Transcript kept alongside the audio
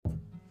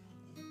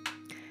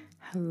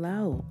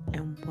Hello,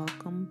 and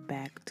welcome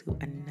back to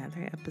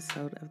another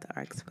episode of the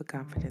Arcs for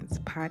Confidence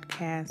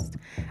podcast.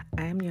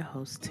 I am your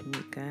host,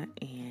 Tamika,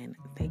 and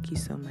thank you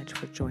so much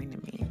for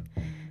joining me.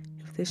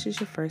 If this is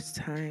your first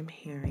time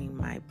hearing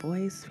my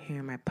voice,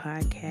 hearing my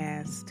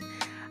podcast,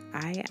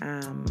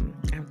 I'm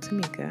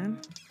Tamika,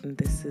 and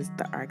this is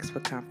the Arcs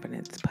for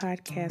Confidence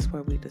podcast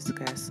where we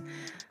discuss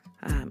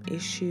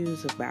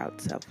issues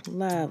about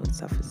self-love and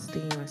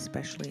self-esteem,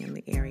 especially in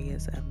the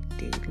areas of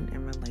dating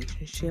and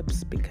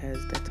relationships,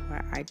 because that's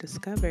where I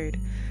discovered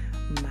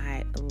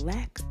my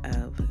lack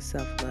of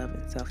self-love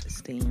and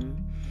self-esteem.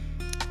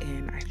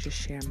 And I just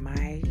share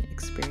my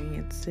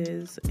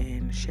experiences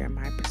and share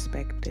my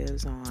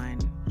perspectives on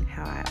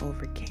how I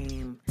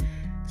overcame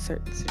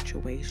certain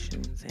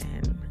situations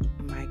and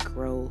my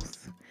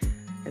growth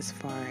as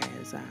far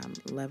as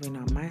loving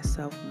on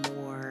myself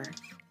more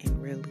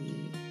and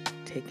really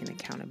taking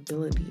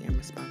accountability and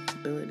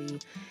responsibility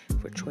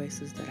for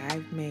choices that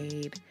I've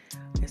made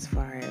as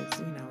far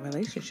as,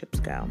 relationships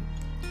go,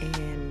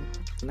 and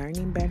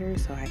learning better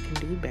so I can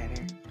do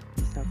better.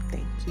 So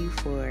thank you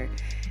for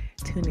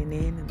tuning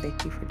in and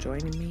thank you for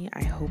joining me.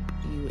 I hope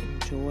you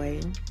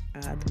enjoy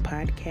the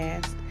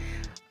podcast.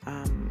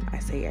 I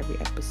say every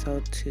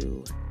episode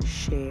to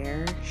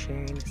share.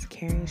 Sharing is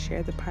caring.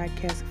 Share the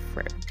podcast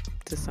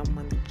to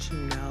someone that you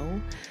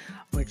know,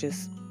 or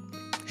just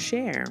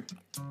share.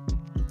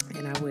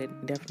 And I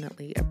would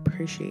definitely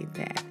appreciate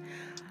that.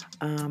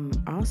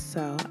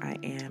 Also, I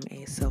am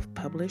a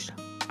self-published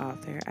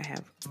author. I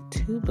have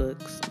 2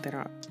 books that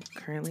are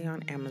currently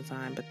on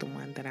Amazon, but the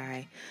one that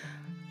I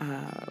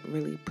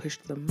really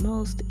pushed the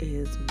most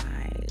is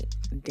my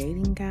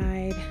dating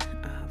guide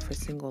for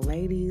single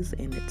ladies,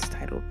 and it's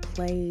titled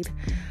Played,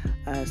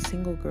 a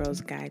Single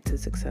Girl's Guide to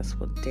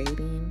Successful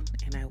Dating,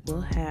 and I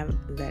will have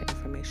that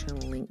information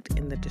linked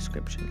in the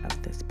description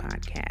of this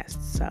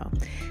podcast, so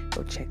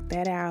go check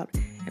that out.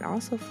 And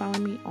also follow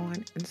me on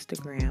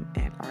Instagram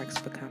at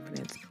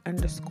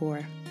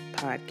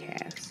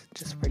arcs4confidence_podcast,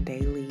 just for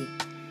daily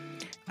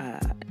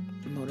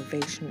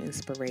motivation,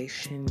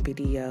 inspiration,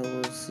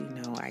 videos.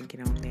 I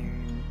get on there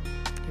and,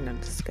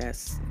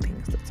 discuss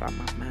things that's on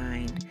my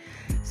mind.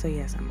 So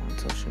yes, I'm on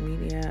social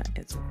media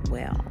as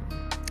well.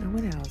 And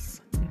what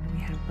else? We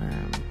have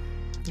a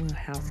little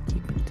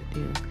housekeeping to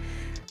do.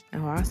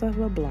 And I also have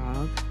a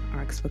blog,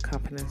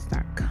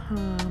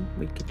 arcsforconfidence.com,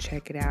 where you can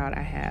check it out.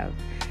 I have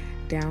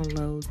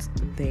downloads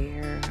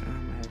there.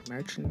 I have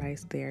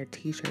merchandise there,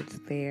 t-shirts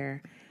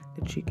there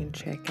that you can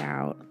check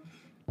out.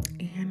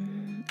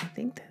 And I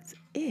think that's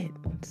it.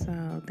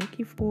 So thank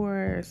you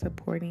for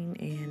supporting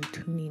and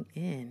tuning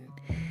in.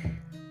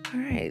 All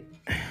right.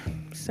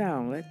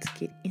 So let's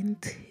get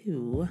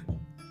into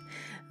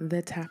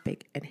the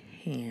topic at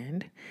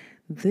hand.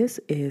 This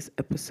is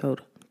episode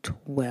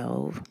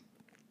 12.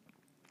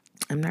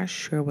 I'm not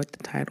sure what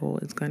the title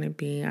is going to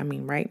be.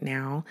 Right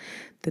now,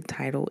 the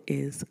title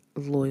is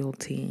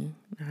loyalty.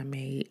 I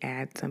may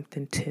add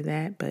something to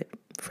that, but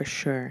for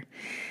sure,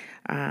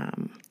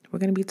 we're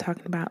going to be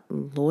talking about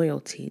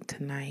loyalty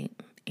tonight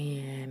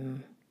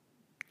and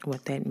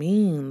what that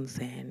means.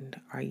 And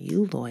are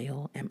you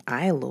loyal? Am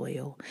I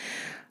loyal?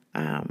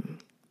 I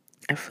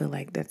feel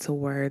like that's a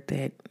word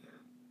that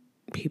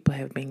people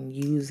have been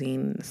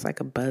using. It's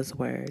like a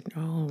buzzword.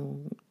 Oh,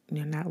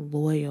 you're not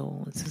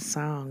loyal. It's a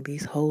song.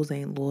 These hoes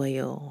ain't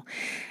loyal.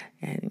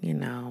 And,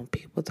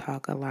 people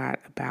talk a lot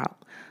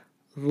about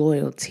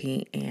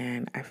loyalty.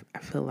 And I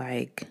feel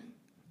like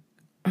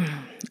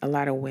a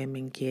lot of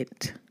women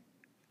get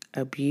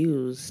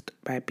abused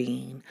by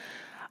being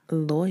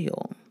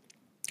loyal.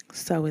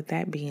 So with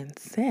that being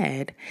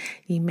said,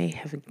 you may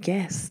have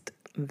guessed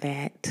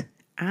that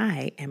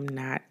I am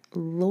not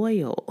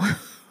loyal.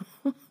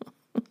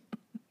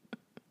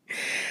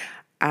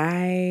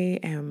 I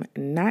am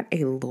not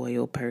a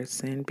loyal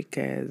person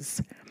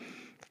because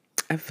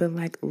I feel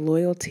like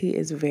loyalty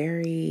is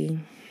very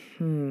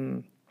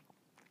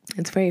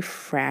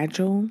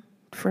fragile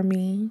for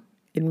me.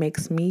 It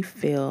makes me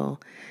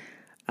feel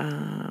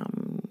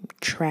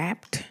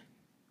trapped,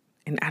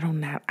 and I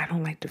don't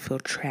like to feel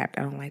trapped.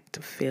 I don't like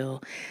to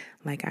feel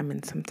like I'm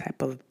in some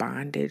type of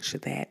bondage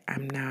that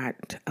I'm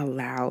not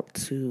allowed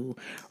to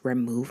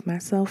remove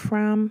myself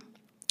from.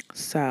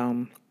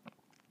 So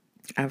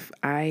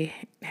I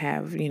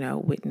have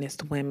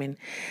witnessed women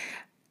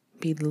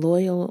be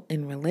loyal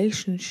in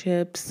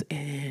relationships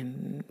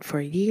and for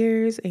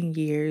years and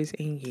years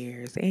and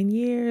years and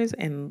years,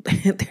 and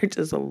they're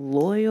just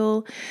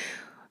loyal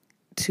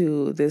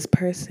to this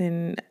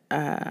person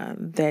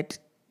that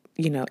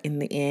in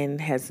the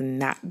end has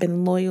not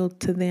been loyal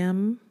to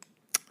them.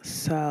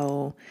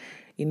 So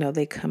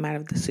they come out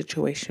of the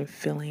situation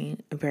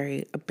feeling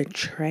very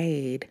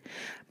betrayed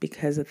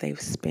because they've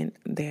spent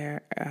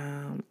their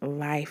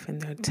life and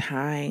their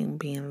time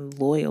being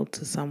loyal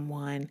to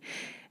someone,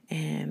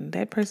 and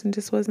that person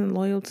just wasn't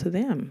loyal to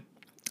them.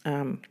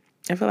 I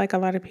feel like a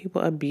lot of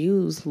people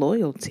abuse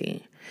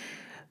loyalty.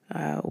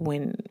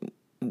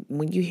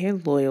 When you hear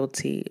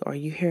loyalty, or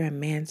you hear a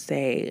man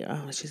say,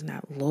 "Oh, she's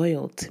not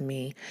loyal to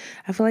me,"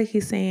 I feel like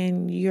he's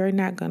saying you're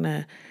not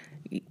gonna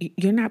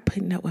You're not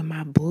putting up with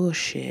my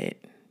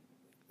bullshit.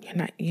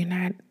 You're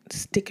not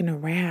sticking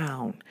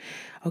around.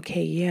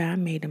 Okay, yeah, I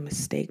made a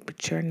mistake,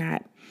 but you're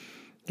not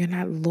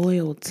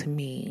loyal to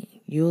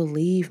me. You'll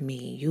leave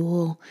me.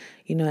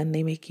 And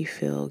they make you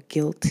feel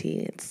guilty.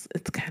 It's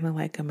kind of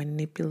like a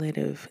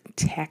manipulative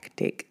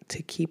tactic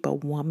to keep a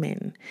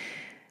woman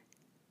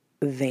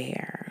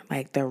there,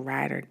 like the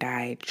ride or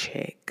die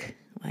chick.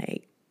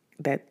 Like,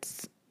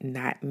 that's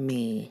not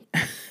me.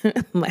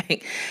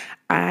 Like,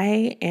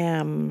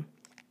 I'm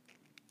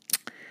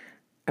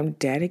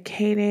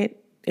dedicated.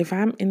 If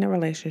I'm in a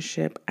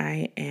relationship,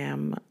 I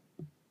am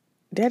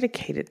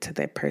dedicated to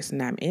that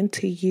person. I'm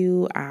into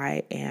you.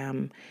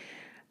 I'm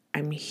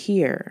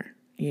here.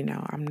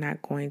 I'm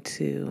not going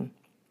to,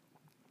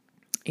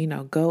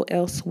 go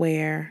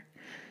elsewhere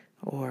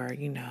or,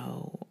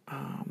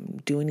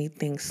 do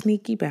anything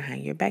sneaky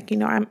behind your back.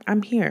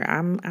 I'm here.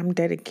 I'm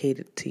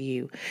dedicated to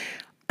you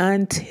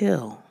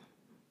until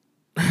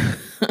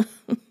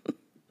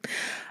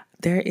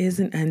there is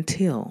an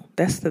until.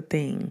 That's the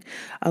thing.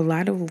 A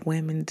lot of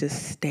women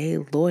just stay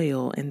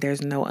loyal and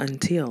there's no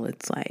until.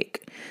 It's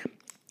like,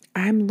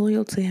 I'm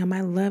loyal to him.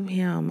 I love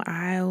him.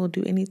 I'll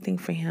do anything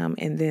for him.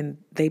 And then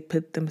they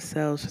put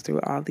themselves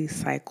through all these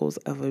cycles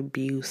of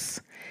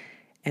abuse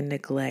and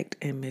neglect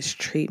and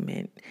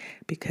mistreatment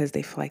because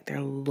they feel like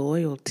their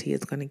loyalty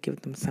is going to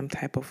give them some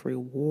type of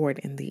reward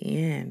in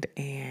the end.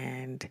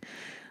 And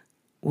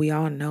we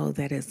all know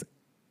that is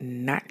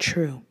not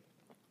true.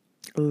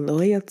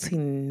 Loyalty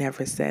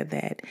never said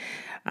that.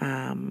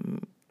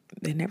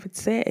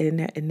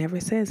 It never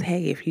says,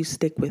 hey, if you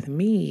stick with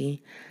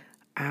me,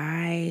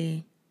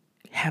 I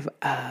have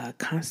a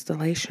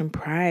constellation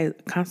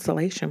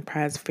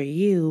prize for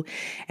you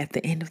at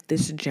the end of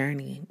this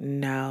journey.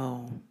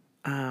 No.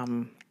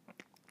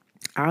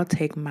 I'll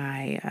take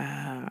my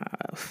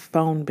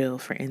phone bill,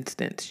 for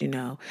instance.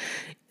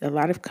 A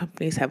lot of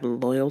companies have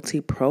loyalty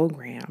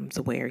programs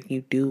where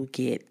you do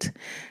get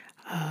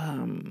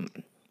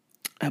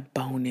a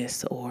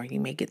bonus or you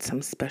may get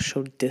some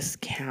special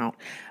discount,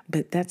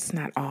 but that's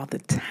not all the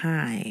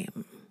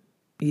time.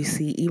 You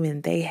see,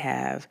 even they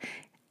have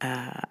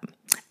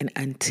an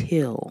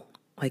until.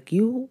 Like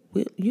you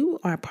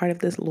are part of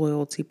this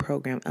loyalty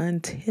program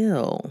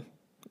until,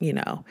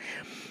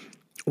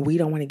 we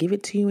don't want to give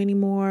it to you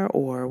anymore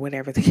or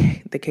whatever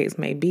the case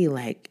may be.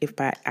 Like if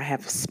I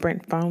have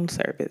Sprint phone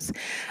service,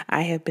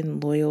 I have been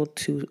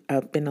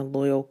been a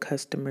loyal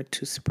customer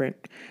to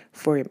Sprint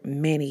for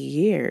many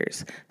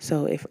years.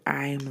 So if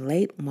I'm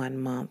late 1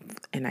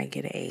 month and I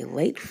get a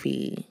late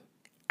fee,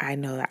 I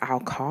know that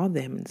I'll call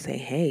them and say,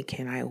 hey,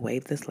 can I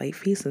waive this late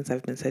fee since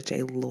I've been such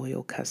a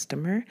loyal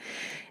customer?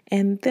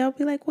 And they'll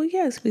be like, well,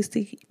 yes, we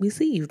see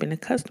you've been a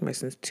customer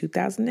since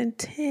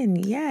 2010.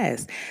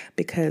 Yes,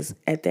 because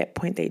at that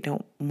point, they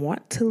don't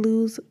want to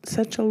lose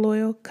such a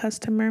loyal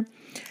customer.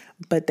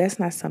 But that's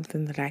not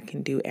something that I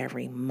can do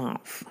every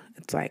month.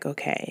 It's like,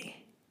 okay,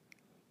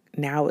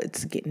 now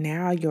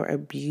you're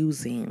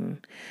abusing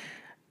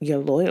your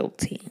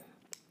loyalty.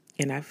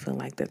 And I feel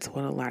like that's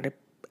what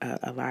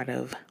a lot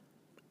of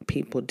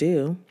people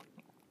do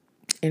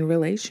in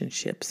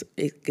relationships,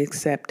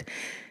 except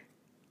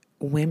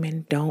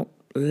women don't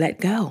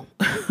let go.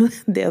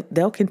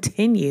 They'll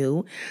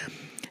continue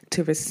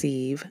to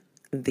receive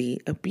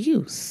the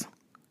abuse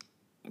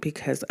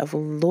because of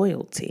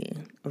loyalty,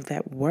 of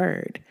that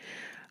word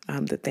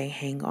that they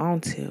hang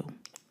on to.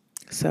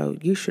 So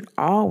you should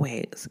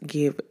always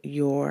give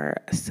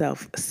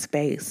yourself the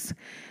space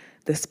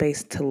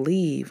to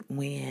leave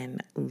when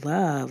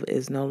love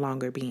is no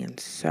longer being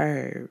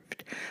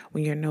served,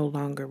 when you're no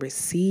longer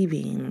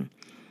receiving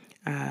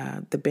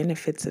the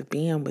benefits of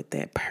being with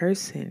that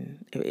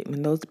person.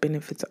 When those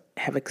benefits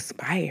have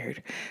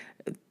expired,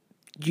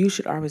 you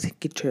should always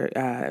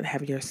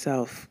have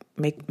yourself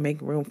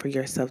make room for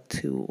yourself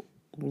to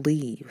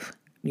leave.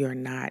 You're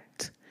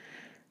not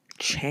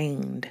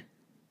chained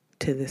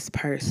to this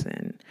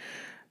person.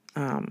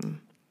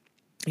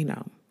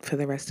 For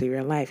the rest of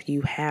your life,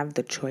 you have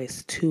the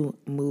choice to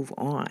move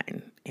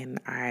on. And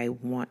I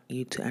want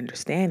you to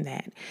understand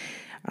that.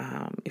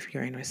 If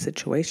you're in a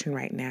situation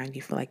right now and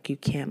you feel like you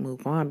can't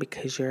move on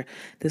because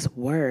this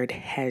word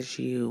has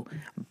you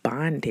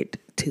bonded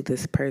to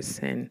this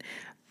person,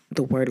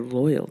 the word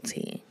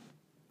loyalty,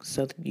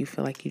 so that you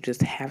feel like you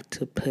just have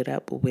to put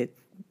up with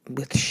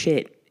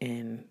shit,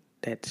 and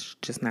that's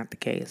just not the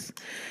case.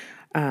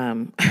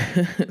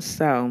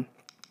 So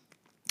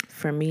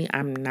for me,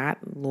 I'm not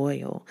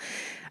loyal.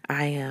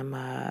 I am.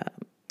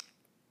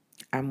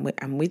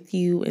 I'm with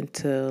you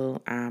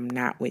until I'm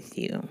not with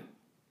you,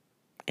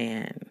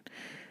 and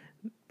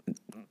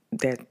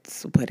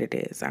that's what it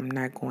is. I'm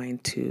not going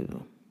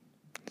to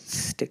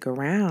stick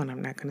around.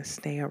 I'm not going to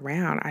stay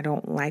around. I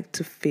don't like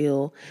to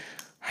feel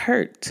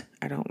hurt.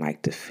 I don't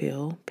like to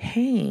feel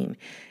pain.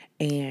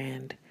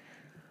 And,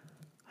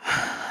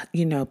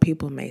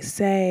 people may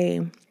say,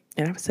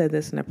 and I've said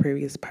this in a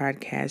previous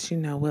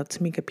podcast, well,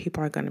 Tamika,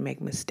 people are going to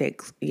make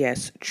mistakes.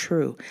 Yes,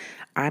 true.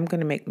 I'm going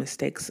to make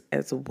mistakes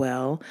as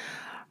well.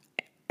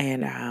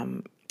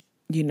 And,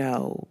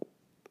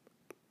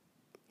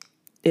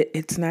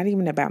 it's not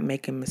even about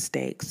making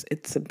mistakes.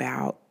 It's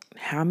about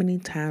how many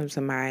times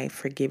am I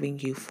forgiving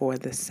you for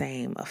the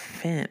same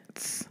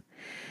offense?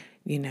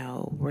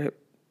 We're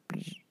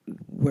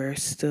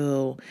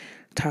still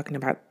talking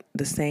about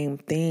the same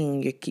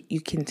thing.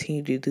 You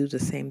continue to do the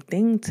same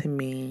thing to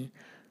me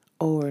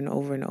over and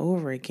over and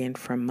over again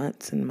for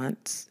months and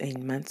months,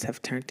 and months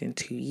have turned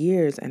into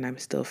years, and I'm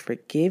still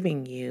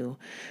forgiving you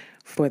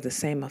for the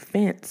same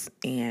offense.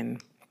 And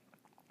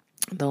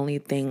the only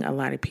thing a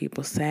lot of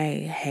people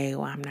say, hey,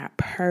 well, I'm not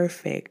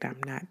perfect. I'm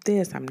not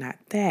this. I'm not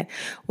that.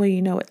 Well,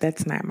 you know what?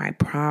 That's not my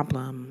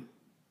problem.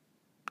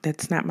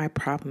 That's not my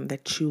problem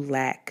that you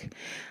lack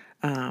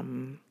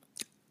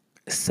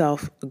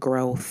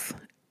self-growth.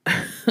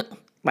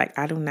 Like,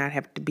 I do not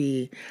have to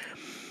be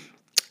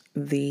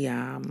the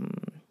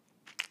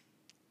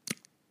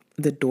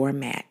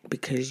doormat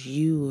because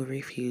you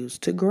refuse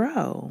to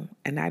grow.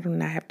 And I do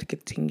not have to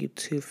continue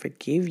to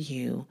forgive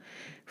you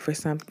for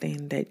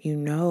something that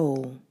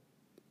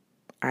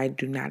I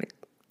do not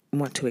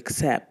want to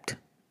accept,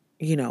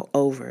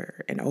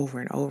 over and over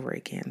and over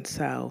again.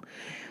 So,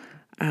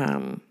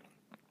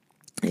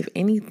 if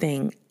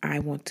anything, I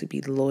want to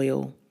be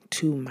loyal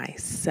to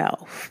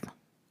myself.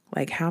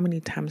 Like, how many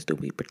times do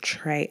we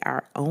betray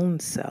our own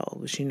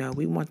selves?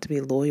 We want to be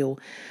loyal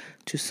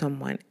to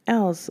someone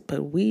else,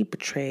 but we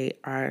betray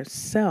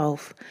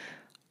ourselves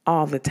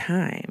all the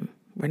time.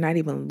 We're not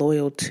even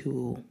loyal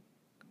to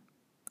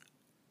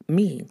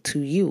me,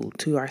 to you,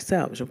 to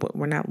ourselves.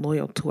 We're not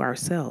loyal to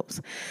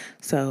ourselves.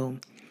 So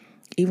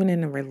even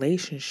in a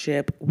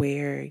relationship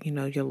where,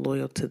 you're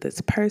loyal to this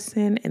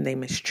person and they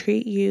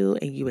mistreat you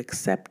and you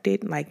accept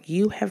it, like,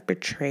 you have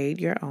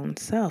betrayed your own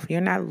self. You're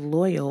not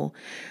loyal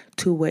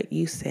to what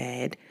you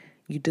said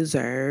you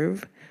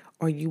deserve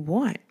or you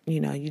want.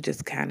 You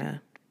just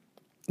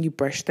you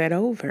brush that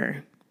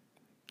over.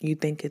 You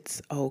think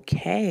it's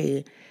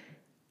okay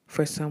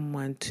for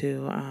someone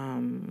to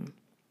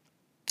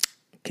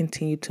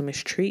continue to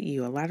mistreat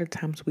you. A lot of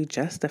times we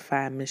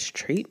justify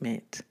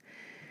mistreatment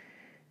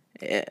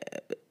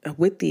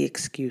with the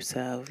excuse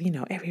of,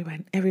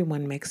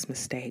 everyone makes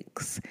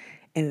mistakes.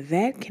 And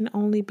that can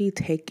only be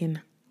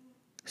taken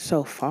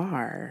so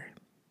far.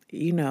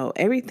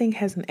 Everything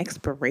has an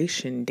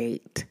expiration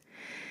date.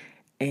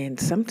 And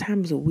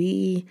sometimes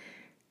we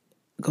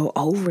go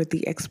over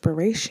the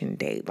expiration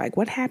date. Like,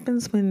 what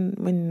happens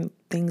when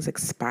things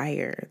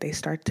expire? They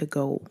start to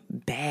go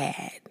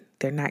bad.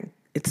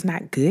 It's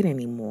not good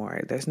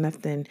anymore. There's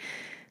nothing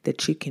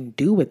that you can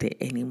do with it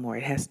anymore.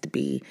 It has to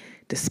be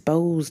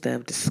disposed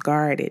of,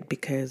 discarded,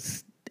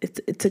 because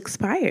it's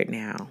expired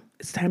now.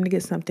 It's time to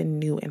get something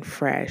new and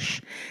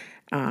fresh.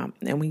 And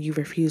when you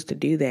refuse to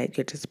do that,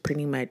 you're just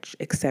pretty much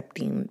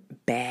accepting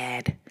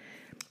bad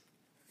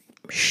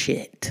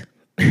shit.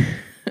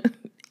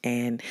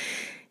 And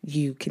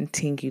you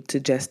continue to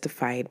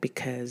justify it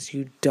because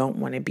you don't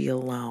want to be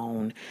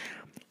alone.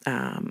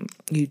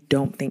 You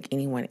don't think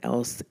anyone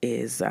else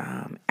is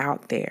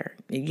out there.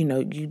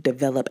 You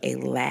develop a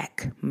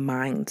lack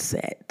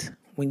mindset.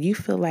 When you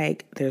feel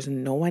like there's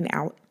no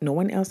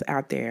one else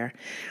out there,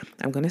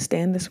 I'm going to stay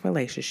in this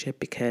relationship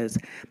because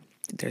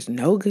there's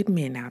no good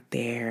men out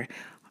there.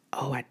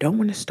 Oh, I don't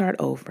want to start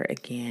over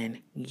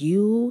again.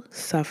 You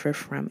suffer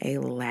from a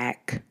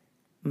lack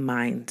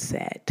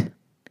mindset.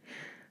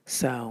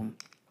 So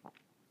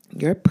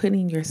you're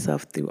putting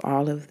yourself through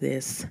all of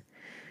this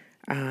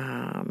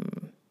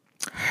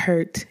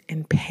hurt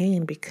and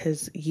pain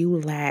because you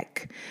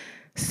lack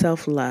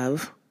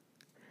self-love.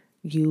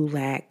 You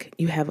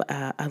have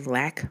a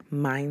lack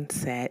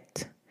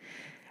mindset.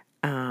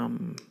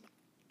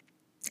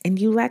 And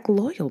you lack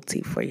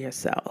loyalty for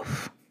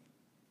yourself.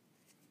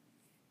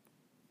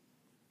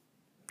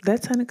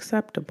 That's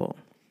unacceptable.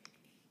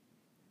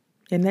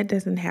 And that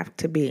doesn't have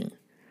to be.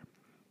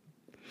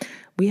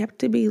 We have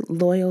to be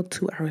loyal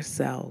to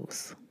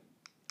ourselves.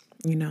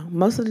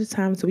 Most of the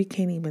times we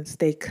can't even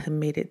stay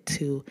committed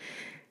to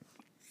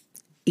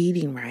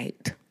eating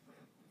right,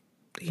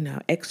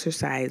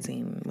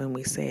 exercising when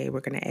we say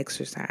we're going to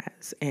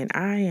exercise. And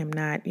I am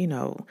not,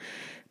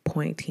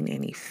 pointing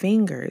any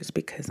fingers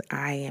because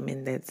I am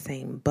in that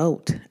same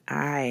boat.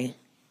 I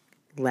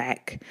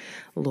lack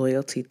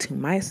loyalty to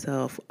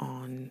myself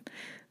on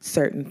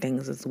certain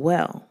things as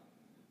well.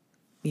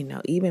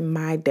 Even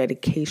my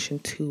dedication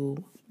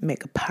to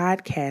make a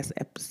podcast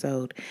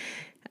episode,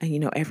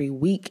 every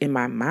week in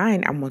my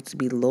mind, I want to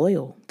be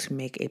loyal to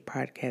make a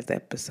podcast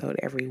episode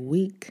every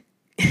week.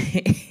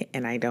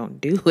 And I don't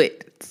do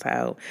it.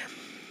 So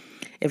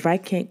if I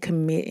can't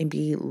commit and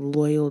be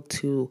loyal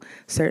to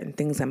certain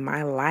things in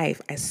my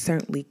life, I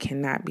certainly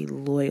cannot be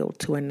loyal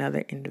to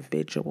another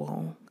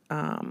individual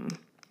on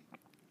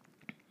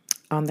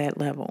that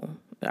level.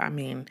 I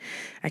mean,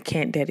 I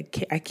can't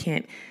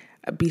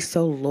be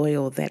so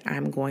loyal that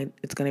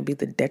it's going to be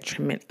the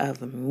detriment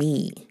of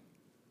me.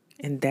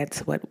 And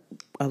that's what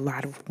a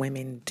lot of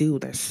women do.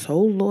 They're so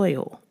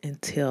loyal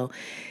until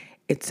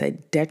it's a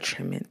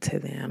detriment to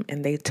them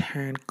and they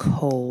turn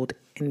cold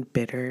and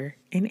bitter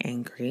and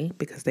angry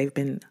because they've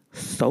been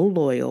so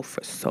loyal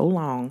for so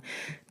long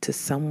to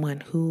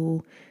someone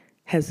who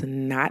has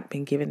not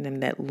been giving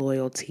them that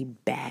loyalty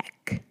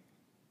back.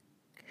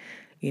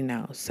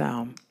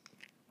 So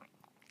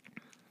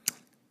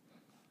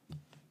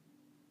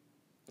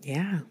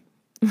yeah,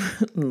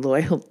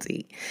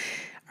 loyalty.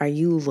 Are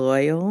you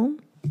loyal?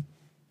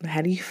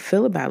 How do you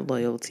feel about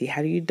loyalty?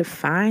 How do you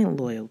define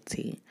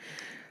loyalty?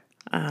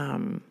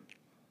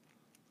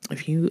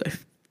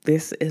 If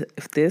this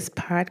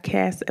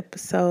podcast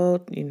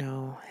episode,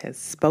 has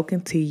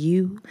spoken to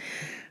you,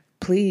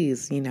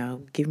 please,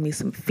 give me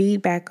some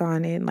feedback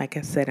on it. Like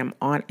I said, I'm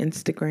on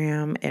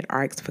Instagram at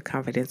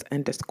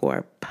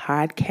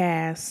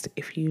arcs4confidence_podcast.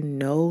 If you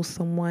know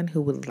someone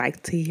who would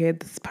like to hear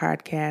this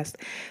podcast,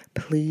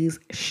 please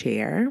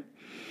share.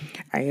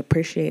 I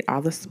appreciate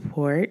all the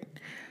support.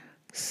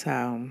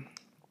 So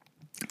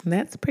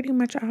that's pretty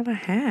much all I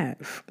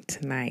have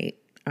tonight.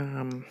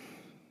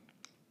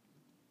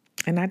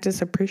 And I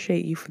just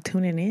appreciate you for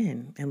tuning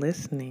in and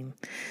listening.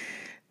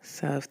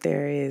 So if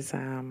there is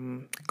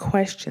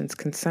questions,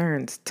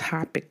 concerns,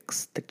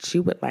 topics that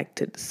you would like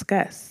to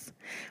discuss,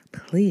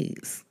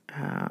 please,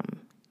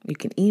 you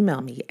can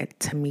email me at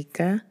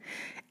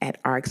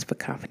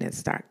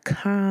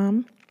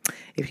tamika@arcsforconfidence.com.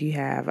 If you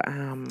have,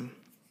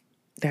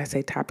 did I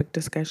say topic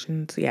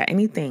discussions? Yeah,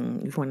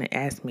 anything you want to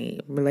ask me,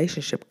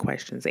 relationship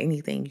questions,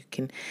 anything, you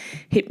can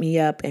hit me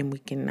up and we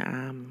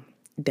can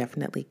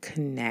definitely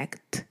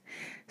connect.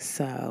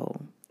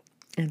 So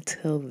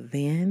until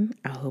then,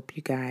 I hope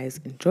you guys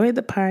enjoy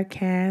the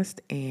podcast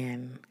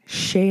and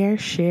share.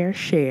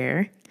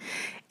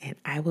 And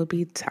I will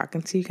be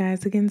talking to you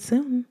guys again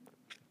soon.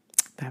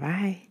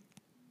 Bye-bye.